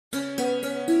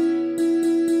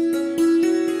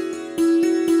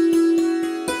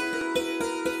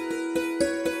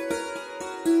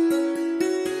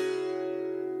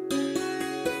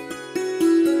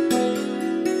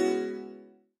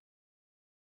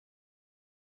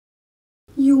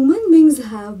Human beings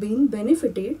have been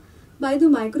benefited by the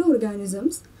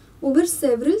microorganisms over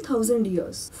several thousand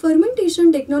years.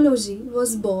 Fermentation technology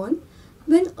was born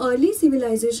when early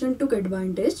civilization took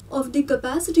advantage of the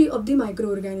capacity of the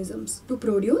microorganisms to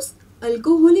produce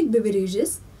alcoholic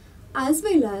beverages as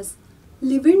well as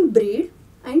leavened bread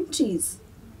and cheese.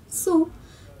 So,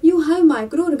 you have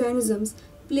microorganisms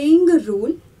playing a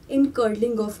role in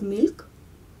curdling of milk,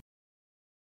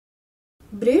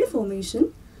 bread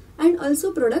formation, and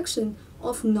also production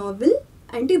of novel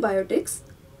antibiotics,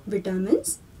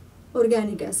 vitamins,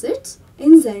 organic acids,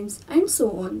 enzymes, and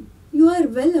so on. You are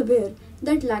well aware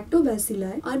that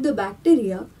lactobacilli are the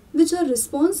bacteria which are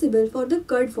responsible for the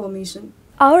curd formation.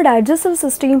 Our digestive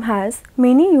system has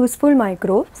many useful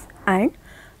microbes and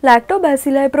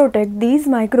lactobacilli protect these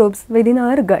microbes within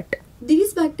our gut.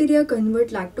 These bacteria convert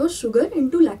lactose sugar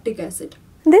into lactic acid.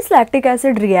 This lactic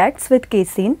acid reacts with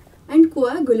casein And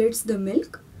coagulates the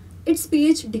milk. Its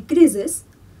pH decreases,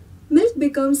 milk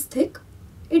becomes thick,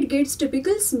 it gets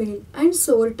typical smell and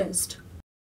sour taste.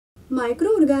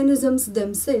 Microorganisms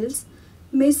themselves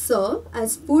may serve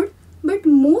as food, but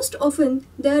most often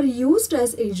they are used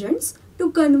as agents to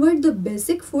convert the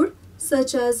basic food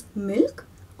such as milk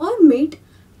or meat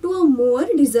to a more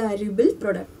desirable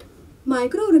product.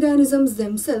 Microorganisms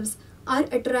themselves are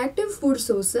attractive food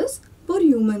sources for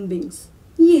human beings.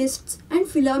 Yeasts and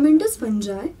filamentous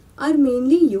fungi are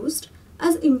mainly used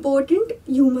as important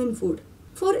human food.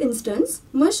 For instance,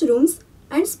 mushrooms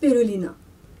and spirulina.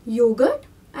 Yogurt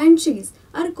and cheese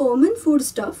are common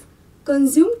foodstuff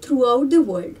consumed throughout the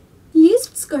world.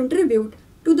 Yeasts contribute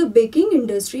to the baking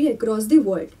industry across the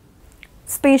world.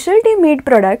 Specialty meat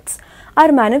products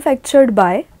are manufactured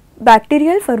by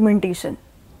bacterial fermentation.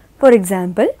 For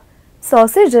example,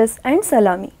 sausages and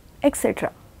salami,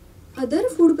 etc. Other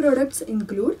food products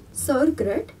include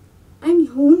sauerkraut and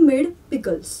homemade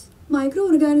pickles.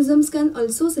 Microorganisms can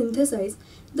also synthesize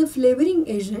the flavoring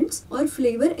agents or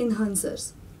flavor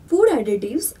enhancers. Food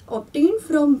additives obtained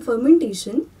from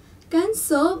fermentation can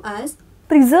serve as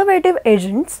preservative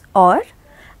agents or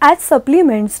as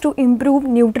supplements to improve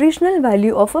nutritional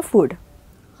value of a food.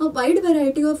 A wide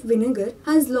variety of vinegar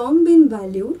has long been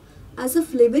valued as a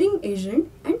flavoring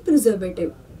agent and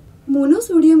preservative.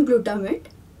 Monosodium glutamate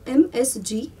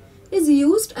 (MSG) is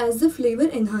used as the flavor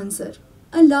enhancer.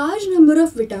 A large number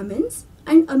of vitamins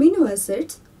and amino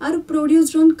acids are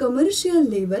produced on commercial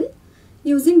level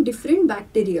using different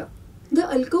bacteria. The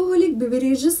alcoholic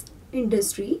beverages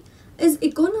industry is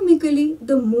economically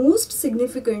the most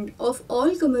significant of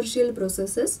all commercial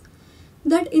processes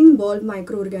that involve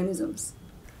microorganisms.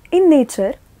 In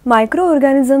nature,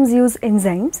 microorganisms use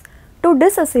enzymes to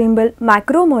disassemble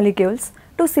macromolecules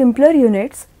to simpler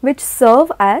units which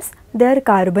serve as their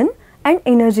carbon and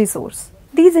energy source.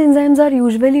 These enzymes are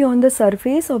usually on the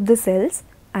surface of the cells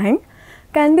and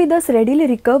can be thus readily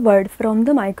recovered from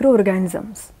the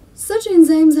microorganisms. Such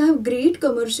enzymes have great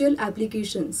commercial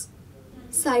applications.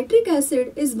 Citric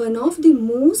acid is one of the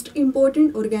most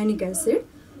important organic acid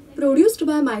produced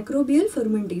by microbial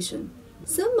fermentation.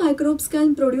 Some microbes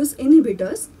can produce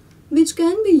inhibitors which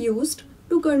can be used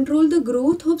to control the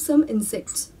growth of some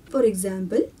insects. For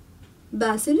example,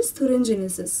 Bacillus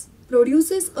thuringiensis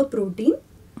produces a protein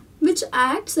which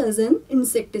acts as an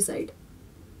insecticide.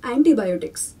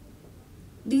 Antibiotics.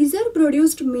 These are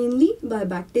produced mainly by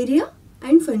bacteria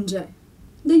and fungi.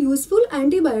 The useful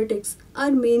antibiotics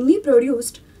are mainly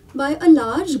produced by a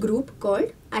large group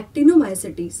called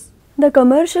actinomycetes. The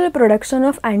commercial production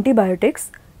of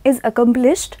antibiotics is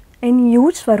accomplished in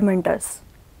huge fermenters.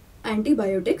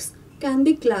 Antibiotics can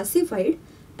be classified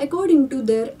according to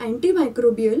their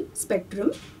antimicrobial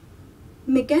spectrum,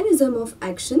 mechanism of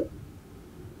action,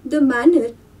 the manner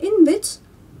in which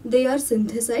they are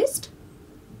synthesized,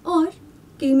 or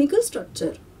chemical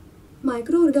structure.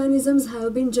 Microorganisms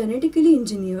have been genetically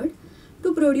engineered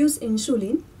to produce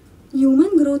insulin,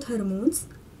 human growth hormones,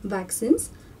 vaccines,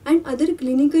 and other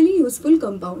clinically useful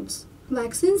compounds.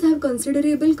 Vaccines have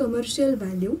considerable commercial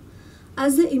value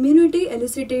as the immunity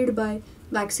elicited by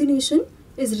vaccination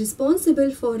is responsible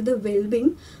for the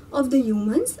well-being of the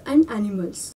humans and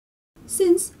animals.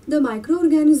 Since the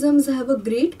microorganisms have a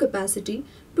great capacity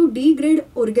to degrade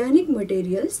organic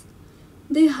materials,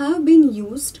 they have been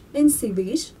used in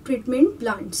sewage treatment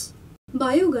plants.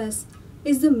 Biogas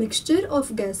is the mixture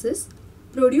of gases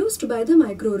produced by the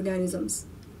microorganisms.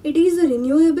 It is a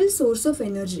renewable source of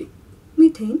energy.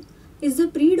 Methane is the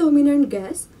predominant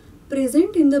gas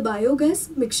present in the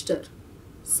biogas mixture.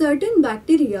 Certain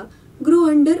bacteria grow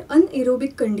under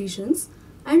anaerobic conditions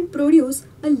and produce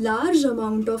a large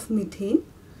amount of methane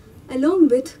along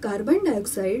with carbon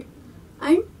dioxide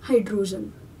and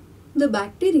hydrogen. The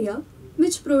bacteria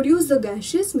which produce the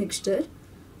gaseous mixture,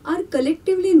 are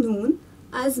collectively known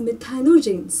as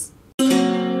methanogens.